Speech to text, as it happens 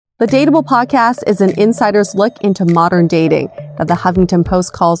The Dateable podcast is an insider's look into modern dating that the Huffington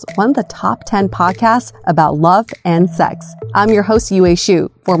Post calls one of the top 10 podcasts about love and sex. I'm your host, Yue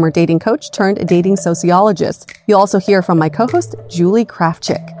Xu, former dating coach turned dating sociologist. You'll also hear from my co-host, Julie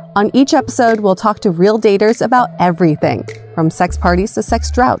Krafchick. On each episode, we'll talk to real daters about everything, from sex parties to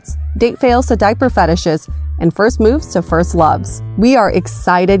sex droughts, date fails to diaper fetishes, and first moves to first loves. We are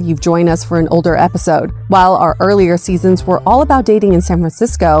excited you've joined us for an older episode. While our earlier seasons were all about dating in San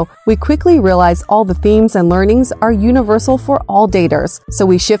Francisco, we quickly realized all the themes and learnings are universal for all daters. So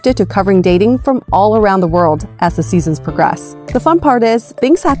we shifted to covering dating from all around the world as the seasons progress. The fun part is,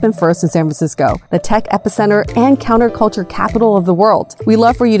 things happen first in San Francisco, the tech epicenter and counterculture capital of the world. We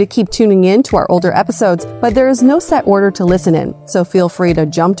love for you to keep tuning in to our older episodes, but there is no set order to listen in, so feel free to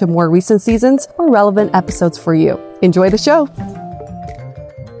jump to more recent seasons or relevant episodes for you. Enjoy the show.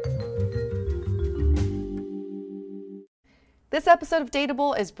 This episode of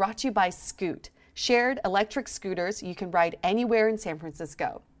Dateable is brought to you by Scoot, shared electric scooters you can ride anywhere in San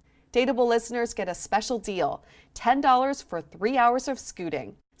Francisco. Dateable listeners get a special deal, $10 for 3 hours of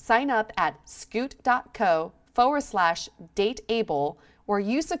scooting. Sign up at scoot.co/dateable or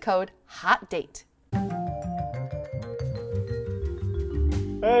use the code HOTDATE.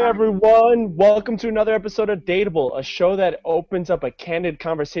 Hey everyone, welcome to another episode of Dateable, a show that opens up a candid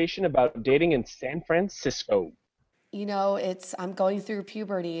conversation about dating in San Francisco. You know, I'm going through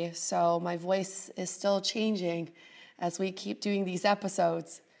puberty, so my voice is still changing as we keep doing these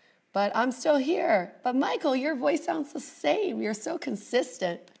episodes. But I'm still here. But Michael, your voice sounds the same. You're so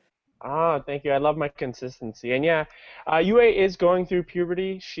consistent. Thank you. I love my consistency. And yeah, Yue is going through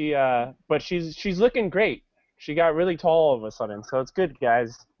puberty. But she's looking great. She got really tall all of a sudden, so it's good,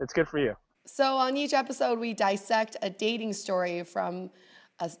 guys. It's good for you. So on each episode, we dissect a dating story from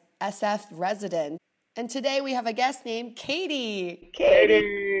a SF resident. And today we have a guest named Katie.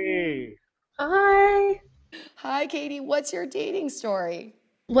 Katie! Hi. Hi, Katie. What's your dating story?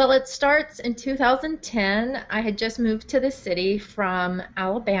 Well, it starts in 2010. I had just moved to the city from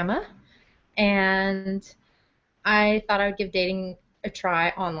Alabama, and I thought I would give dating a try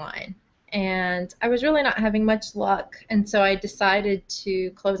online. And I was really not having much luck, and so I decided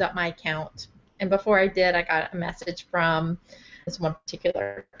to close out my account. And before I did, I got a message from this one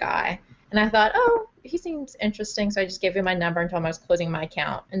particular guy. And I thought, oh, he seems interesting, so I just gave him my number and told him I was closing my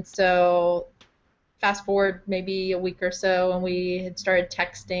account. And so fast forward maybe a week or so, and we had started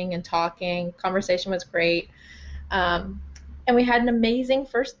texting and talking. Conversation was great. And we had an amazing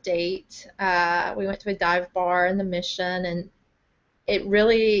first date. We went to a dive bar in the Mission, and it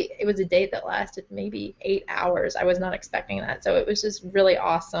was a date that lasted maybe 8 hours. I was not expecting that, so it was just really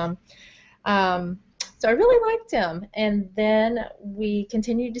awesome. So I really liked him, and then we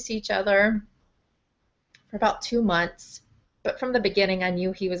continued to see each other for about 2 months. But from the beginning, I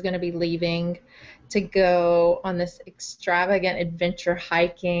knew he was going to be leaving to go on this extravagant adventure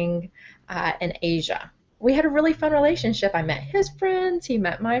hiking in Asia. We had a really fun relationship. I met his friends, he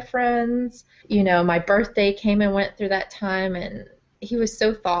met my friends. You know, my birthday came and went through that time, and he was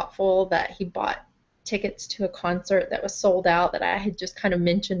so thoughtful that he bought tickets to a concert that was sold out that I had just kind of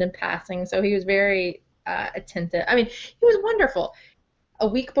mentioned in passing. So he was very attentive. I mean, he was wonderful. A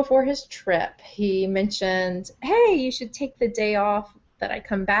week before his trip, he mentioned, hey, you should take the day off that I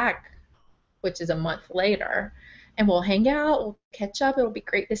come back, which is a month later, and we'll hang out, we'll catch up, it'll be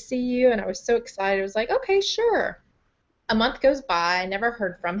great to see you. And I was so excited. I was like, okay, sure. A month goes by, I never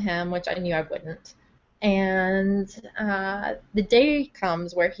heard from him, which I knew I wouldn't. And the day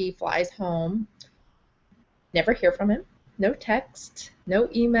comes where he flies home. Never hear from him. No text, no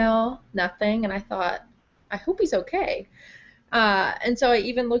email, nothing. And I thought, I hope he's okay. And so I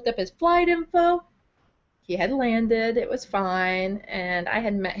even looked up his flight info. He had landed. It was fine. And I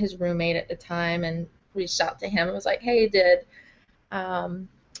had met his roommate at the time and reached out to him and was like, hey, did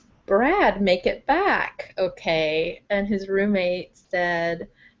Brad make it back okay? And his roommate said,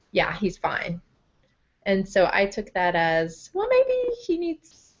 yeah, he's fine. And so I took that as, well, maybe he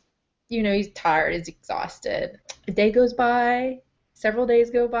needs, he's tired, he's exhausted. A day goes by, several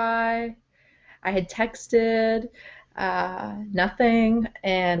days go by. I had texted, nothing,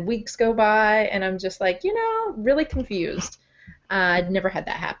 and weeks go by, and I'm just like, really confused. I'd never had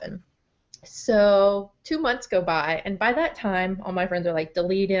that happen. So 2 months go by, and by that time, all my friends are like,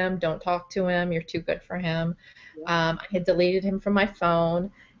 delete him, don't talk to him, you're too good for him. I had deleted him from my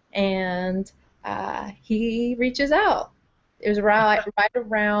phone, and he reaches out. It was right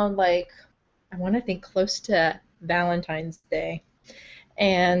around, like, I want to think close to Valentine's Day.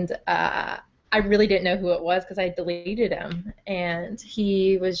 And I really didn't know who it was because I deleted him. And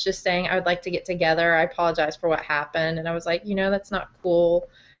he was just saying, I would like to get together. I apologize for what happened. And I was like, that's not cool.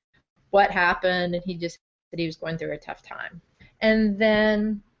 what happened, and he just said he was going through a tough time. And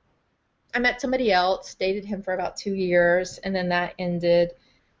then I met somebody else, dated him for about 2 years, and then that ended.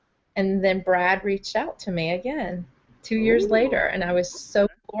 And then Brad reached out to me again 2 years later, and I was so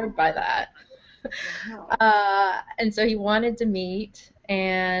floored by that. And so he wanted to meet,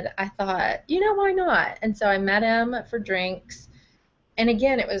 and I thought, why not? And so I met him for drinks. And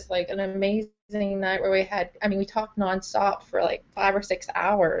again, it was like an amazing night where we talked nonstop for like 5 or 6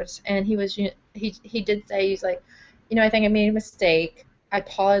 hours. And he did say, he's like, I think I made a mistake. I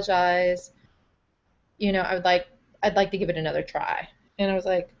apologize. I'd like to give it another try. And I was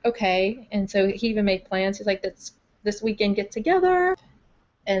like, okay. And so he even made plans. He's like, this weekend get together.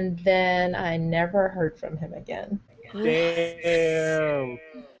 And then I never heard from him again. Damn.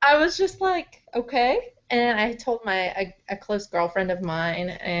 I was just like, okay. And I told a close girlfriend of mine,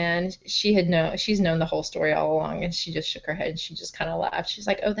 and she's known the whole story all along, and she just shook her head and she just kind of laughed. She's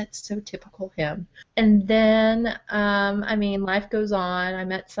like, oh, that's so typical him. And then, life goes on. I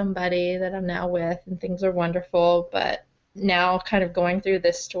met somebody that I'm now with, and things are wonderful. But now, kind of going through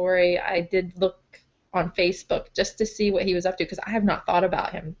this story, I did look on Facebook just to see what he was up to, because I have not thought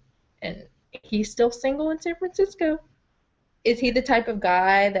about him. And he's still single in San Francisco. Is he the type of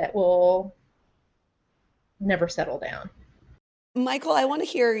guy that will never settle down? Michael, I want to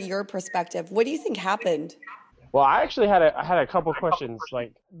hear your perspective. What do you think happened? Well, I actually had a couple questions.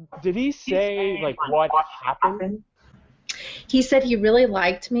 Like, did he say like what happened? He said he really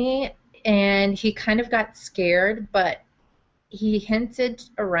liked me, and he kind of got scared, but he hinted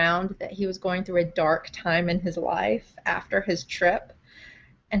around that he was going through a dark time in his life after his trip.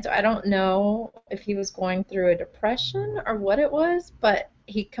 And so I don't know if he was going through a depression or what it was, but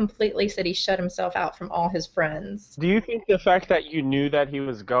he completely said he shut himself out from all his friends. Do you think the fact that you knew that he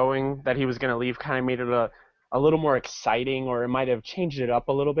was going to leave, kind of made it a little more exciting, or it might have changed it up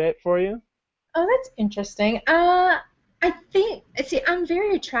a little bit for you? Oh, that's interesting. I'm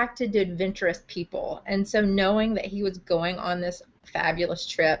very attracted to adventurous people, and so knowing that he was going on this fabulous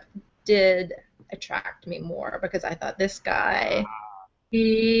trip did attract me more, because I thought, this guy,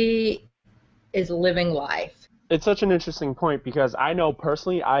 he is living life. It's such an interesting point, because I know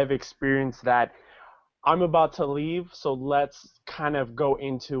personally I've experienced that I'm about to leave, so let's kind of go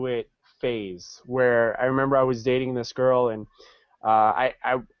into it phase, where I remember I was dating this girl, and I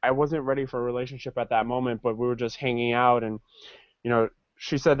wasn't ready for a relationship at that moment, but we were just hanging out, and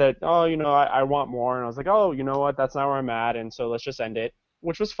she said that, I want more, and I was like, oh, you know what, that's not where I'm at, and so let's just end it,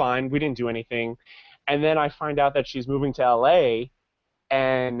 which was fine. We didn't do anything. And then I find out that she's moving to LA,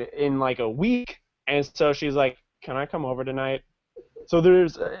 and in like a week, and so she's like, can I come over tonight? So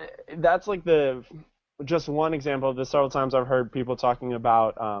that's like just one example of the several times I've heard people talking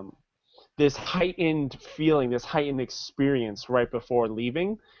about this heightened feeling, this heightened experience right before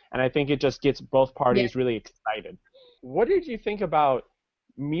leaving, and I think it just gets both parties really excited. What did you think about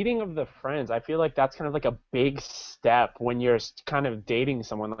meeting of the friends? I feel like that's kind of like a big step when you're kind of dating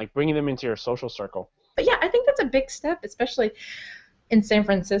someone, like bringing them into your social circle. But yeah, I think that's a big step, especially in San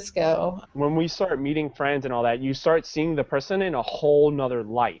Francisco. When we start meeting friends and all that, you start seeing the person in a whole nother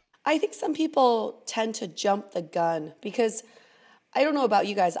light. I think some people tend to jump the gun, because I don't know about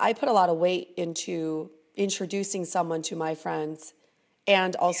you guys, I put a lot of weight into introducing someone to my friends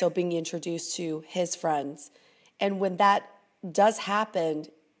and also being introduced to his friends. And when that does happen,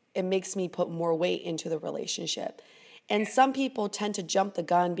 it makes me put more weight into the relationship. And some people tend to jump the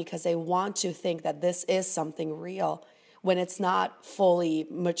gun because they want to think that this is something real when it's not fully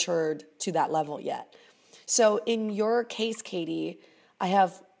matured to that level yet. So in your case, Katie, I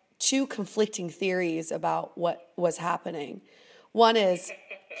have two conflicting theories about what was happening. One is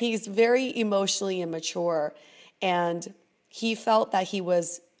he's very emotionally immature, and he felt that he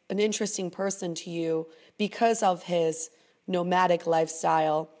was an interesting person to you because of his nomadic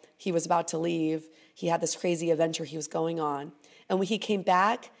lifestyle. He was about to leave. He had this crazy adventure he was going on. And when he came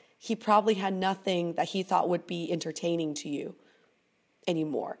back, he probably had nothing that he thought would be entertaining to you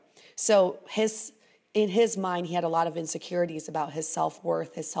anymore. So in his mind, he had a lot of insecurities about his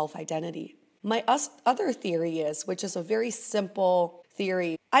self-worth, his self-identity. My other theory is, which is a very simple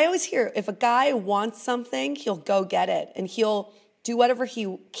theory, I always hear if a guy wants something, he'll go get it, and he'll do whatever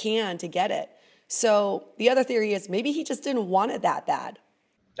he can to get it. So the other theory is maybe he just didn't want it that bad.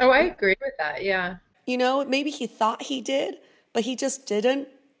 Oh, I agree with that, yeah. Maybe he thought he did, but he just didn't.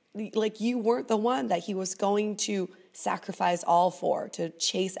 Like, you weren't the one that he was going to sacrifice all for, to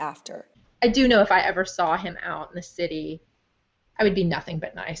chase after. I do know if I ever saw him out in the city, I would be nothing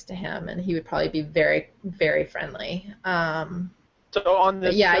but nice to him, and he would probably be very, very friendly. So on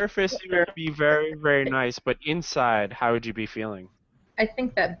the surface, you would be very, very nice, but inside, how would you be feeling? I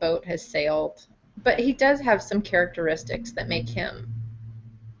think that boat has sailed. But he does have some characteristics that make him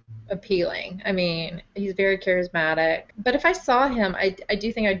appealing. I mean, he's very charismatic. But if I saw him, I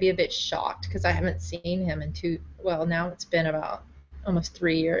do think I'd be a bit shocked because I haven't seen him well, now it's been about almost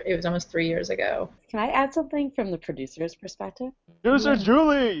 3 years. It was almost 3 years ago. Can I add something from the producer's perspective? Producer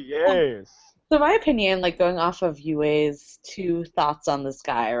Julie, yes. So my opinion, like going off of Yue's two thoughts on this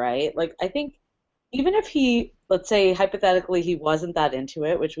guy, right? Like I think even if he, let's say hypothetically he wasn't that into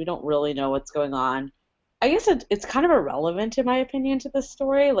it, which we don't really know what's going on, I guess it's kind of irrelevant in my opinion to this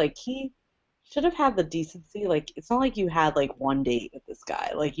story. Like he should have had the decency. Like it's not like you had like one date with this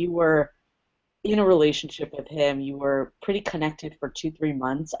guy. Like you were in a relationship with him. You were pretty connected for 2-3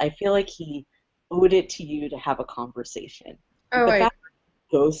 months. I feel like he owed it to you to have a conversation. Oh, the fact that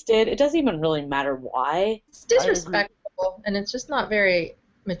he ghosted, it doesn't even really matter why. It's disrespectful, and it's just not very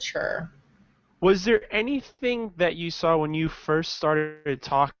mature. Was there anything that you saw when you first started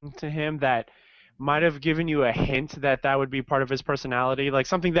talking to him that might have given you a hint that that would be part of his personality? Like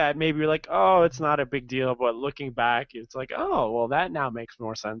something that maybe you're like, oh, it's not a big deal, but looking back, it's like, oh, well, that now makes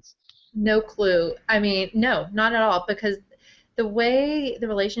more sense. No clue. I mean, no, not at all, because the way the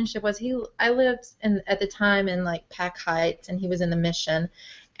relationship was, I lived at the time in like Pack Heights, and he was in the Mission,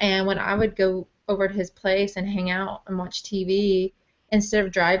 and when I would go over to his place and hang out and watch TV, instead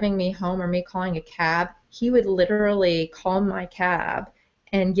of driving me home or me calling a cab, he would literally call my cab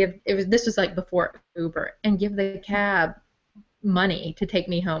and this was like before Uber, and give the cab money to take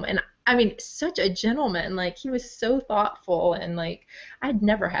me home. And I mean, such a gentleman. Like he was so thoughtful, and like I'd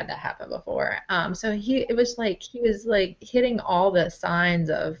never had that happen before. So it was like he was like hitting all the signs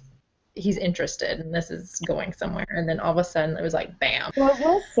of he's interested and this is going somewhere, and then all of a sudden it was like bam. Well, I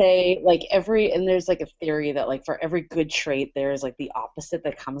will say like and there's like a theory that like for every good trait there's like the opposite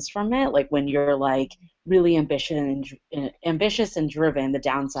that comes from it. Like when you're like really ambitious and driven, the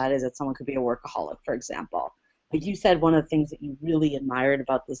downside is that someone could be a workaholic, for example. Like you said, one of the things that you really admired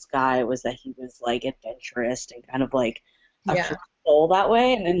about this guy was that he was like adventurous and kind of like a free soul that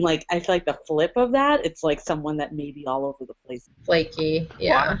way. And then like I feel like the flip of that, it's like someone that may be all over the place. Flaky,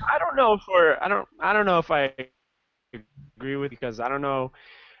 yeah. Well, I don't know if I agree with, because I don't know.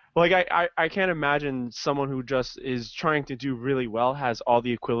 Like I can't imagine someone who just is trying to do really well has all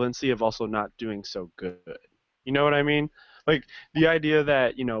the equivalency of also not doing so good. You know what I mean? Like the idea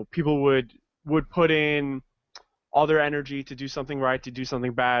that, you know, people would put in all their energy to do something right, to do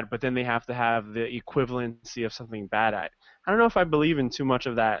something bad, but then they have to have the equivalency of something bad. I don't know if I believe in too much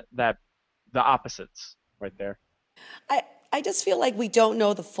of that the opposites right there. I just feel like we don't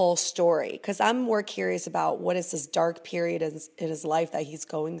know the full story, because I'm more curious about what is this dark period in his life that he's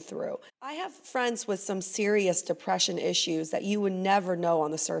going through. I have friends with some serious depression issues that you would never know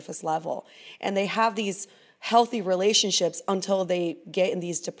on the surface level, and they have these healthy relationships until they get in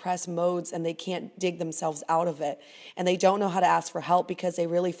these depressed modes and they can't dig themselves out of it. And they don't know how to ask for help because they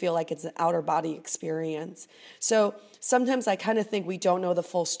really feel like it's an outer body experience. So sometimes I kind of think we don't know the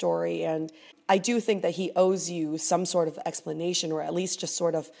full story. And I do think that he owes you some sort of explanation, or at least just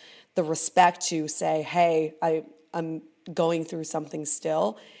sort of the respect to say, hey, I'm going through something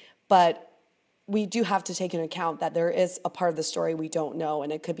still. But we do have to take into account that there is a part of the story we don't know,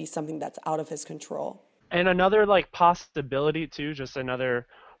 and it could be something that's out of his control. And another like possibility too, just another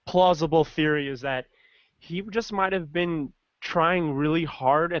plausible theory, is that he just might have been trying really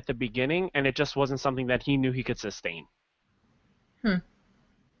hard at the beginning, and it just wasn't something that he knew he could sustain.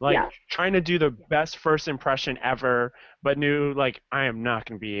 Like trying to do the best first impression ever, but knew like I am not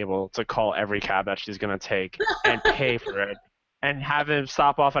going to be able to call every cab that she's going to take and pay for it, and have him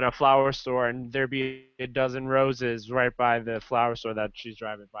stop off at a flower store and there be a dozen roses right by the flower store that she's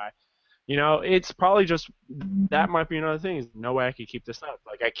driving by. You know, it's probably just, that might be another thing. No way I could keep this up.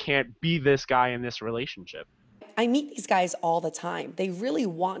 Like, I can't be this guy in this relationship. I meet these guys all the time. They really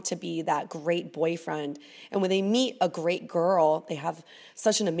want to be that great boyfriend. And when they meet a great girl, they have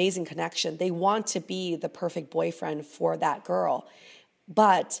such an amazing connection. They want to be the perfect boyfriend for that girl.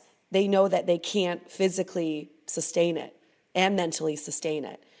 But they know that they can't physically sustain it and mentally sustain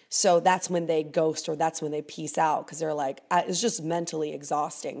it. So that's when they ghost, or that's when they peace out, because they're like, it's just mentally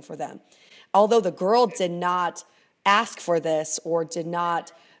exhausting for them. Although the girl did not ask for this or did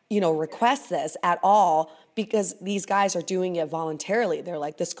not, request this at all, because these guys are doing it voluntarily. They're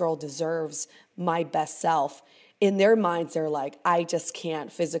like, this girl deserves my best self. In their minds, they're like, I just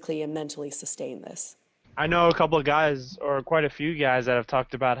can't physically and mentally sustain this. I know a couple of guys, or quite a few guys, that have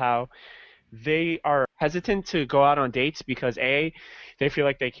talked about how they are hesitant to go out on dates because A, they feel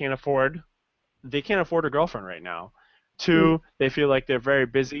like they can't afford a girlfriend right now. 2, they feel like they're very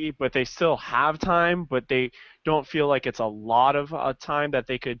busy, but they still have time, but they don't feel like it's a lot of time that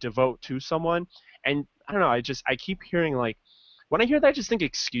they could devote to someone. And I don't know, I keep hearing, like, when I hear that, I just think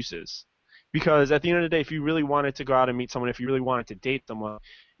excuses. Because at the end of the day, if you really wanted to go out and meet someone, if you really wanted to date someone,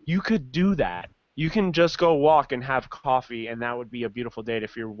 you could do that. You can just go walk and have coffee, and that would be a beautiful date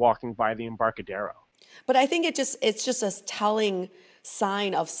if you're walking by the Embarcadero. But I think it's just a telling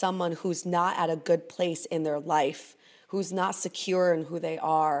sign of someone who's not at a good place in their life, who's not secure in who they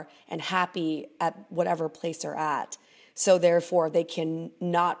are and happy at whatever place they're at. So therefore, they can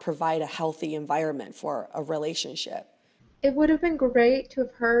not provide a healthy environment for a relationship. It would have been great to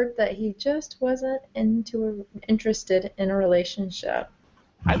have heard that he just wasn't interested in a relationship.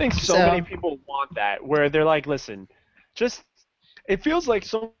 I think so many people want that, where they're like, listen, it feels like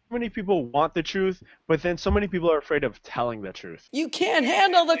so many people want the truth, but then so many people are afraid of telling the truth. You can't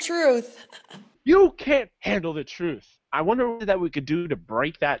handle the truth. You can't handle the truth. I wonder what that we could do to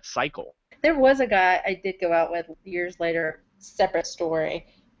break that cycle. There was a guy I did go out with years later, separate story.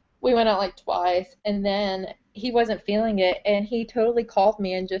 We went out like twice, and then he wasn't feeling it, and he totally called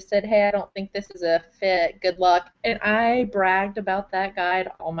me and just said, hey, I don't think this is a fit. Good luck. And I bragged about that guy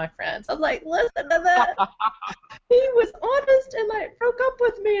to all my friends. I was like, listen to that. He was honest and like broke up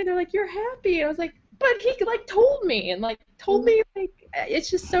with me, and they're like, you're happy. And I was like, but he like told me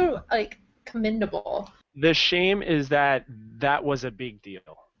it's just so like commendable. The shame is that was a big deal.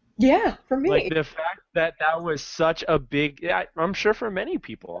 Yeah, for me. Like the fact that was such a big, I'm sure for many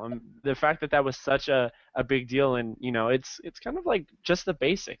people, the fact that was such a big deal, and it's kind of like just the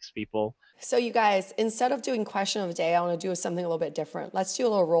basics, people. So you guys, instead of doing question of the day, I want to do something a little bit different. Let's do a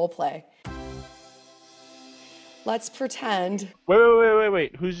little role play. Let's pretend.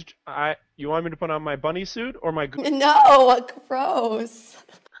 Wait. You want me to put on my bunny suit or my? No, gross.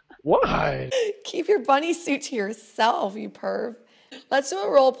 What? Keep your bunny suit to yourself, you perv. Let's do a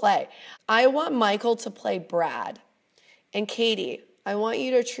role play. I want Michael to play Brad. And Katie, I want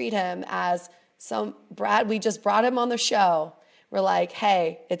you to treat him as Brad, we just brought him on the show. We're like,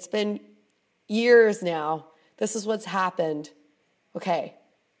 hey, it's been years now. This is what's happened. Okay,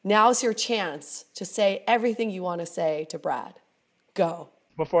 now's your chance to say everything you want to say to Brad. Go.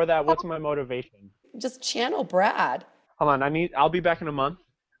 Before that, what's my motivation? Just channel Brad. Hold on, I'll be back in a month,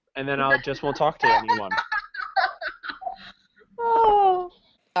 and then won't talk to anyone. Oh.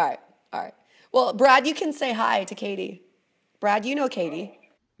 All right. Well, Brad, you can say hi to Katie. Brad, you know Katie.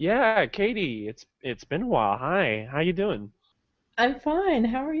 Yeah, Katie. It's been a while. Hi. How you doing? I'm fine.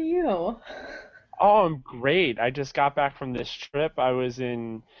 How are you? Oh, I'm great. I just got back from this trip. I was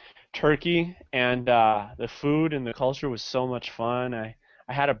in Turkey, and the food and the culture was so much fun. I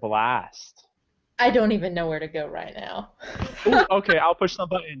had a blast. I don't even know where to go right now. Ooh, okay, I'll push the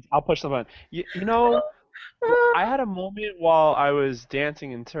button. You know, I had a moment while I was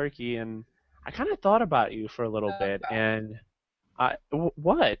dancing in Turkey, and I kind of thought about you for a little bit. And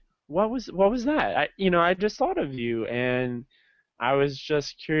what was that? I just thought of you, and I was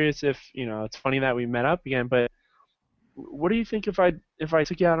just curious if it's funny that we met up again. But what do you think if I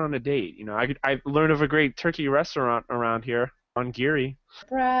took you out on a date? I learned of a great turkey restaurant around here on Geary.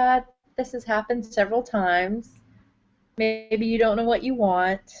 Brad, this has happened several times. Maybe you don't know what you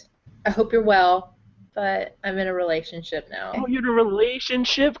want. I hope you're well. But I'm in a relationship now. Oh, you're in a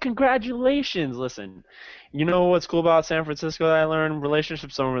relationship? Congratulations. Listen, you know what's cool about San Francisco that I learned?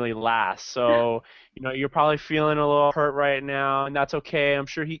 Relationships don't really last. So, you're probably feeling a little hurt right now, and that's okay. I'm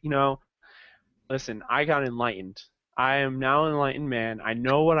sure listen, I got enlightened. I am now an enlightened man. I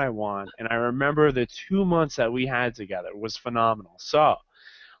know what I want, and I remember the 2 months that we had together was phenomenal. So,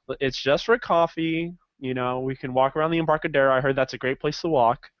 it's just for coffee. We can walk around the Embarcadero. I heard that's a great place to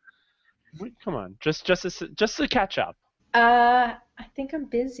walk. Come on, just to catch up. I think I'm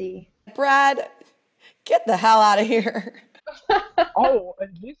busy. Brad, get the hell out of here. Oh,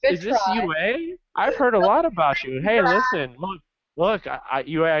 is this UA? I've heard a lot about you. Hey, listen, look,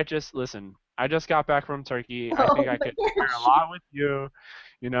 UA, I just got back from Turkey. I think I could share a lot with you.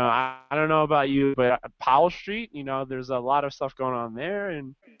 I don't know about you, but Powell Street, there's a lot of stuff going on there.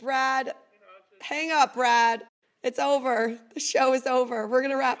 And Brad, hang up, Brad. It's over. The show is over. We're going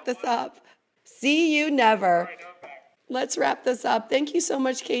to wrap this up. See you never. Let's wrap this up. Thank you so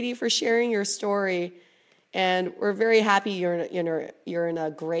much, Katie, for sharing your story. And we're very happy you're in a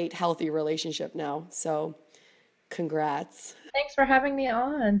great, healthy relationship now. So congrats. Thanks for having me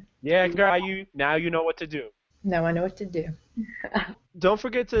on. Yeah, now you know what to do. Now I know what to do. Don't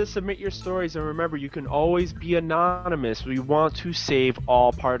forget to submit your stories, and remember, you can always be anonymous. We want to save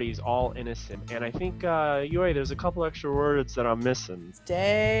all parties, all innocent. And I think, UA, there's a couple extra words that I'm missing.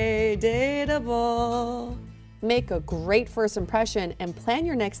 Stay dateable. Make a great first impression and plan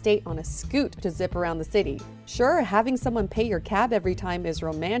your next date on a scoot to zip around the city. Sure, having someone pay your cab every time is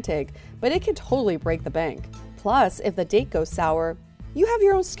romantic, but it can totally break the bank. Plus, if the date goes sour, you have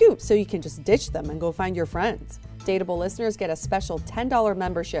your own scoot, so you can just ditch them and go find your friends. Dateable listeners get a special $10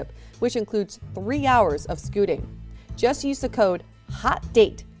 membership, which includes 3 hours of scooting. Just use the code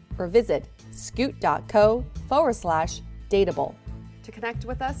HOTDATE or visit scoot.co/dateable. To connect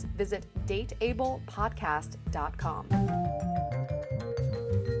with us, visit dateablepodcast.com.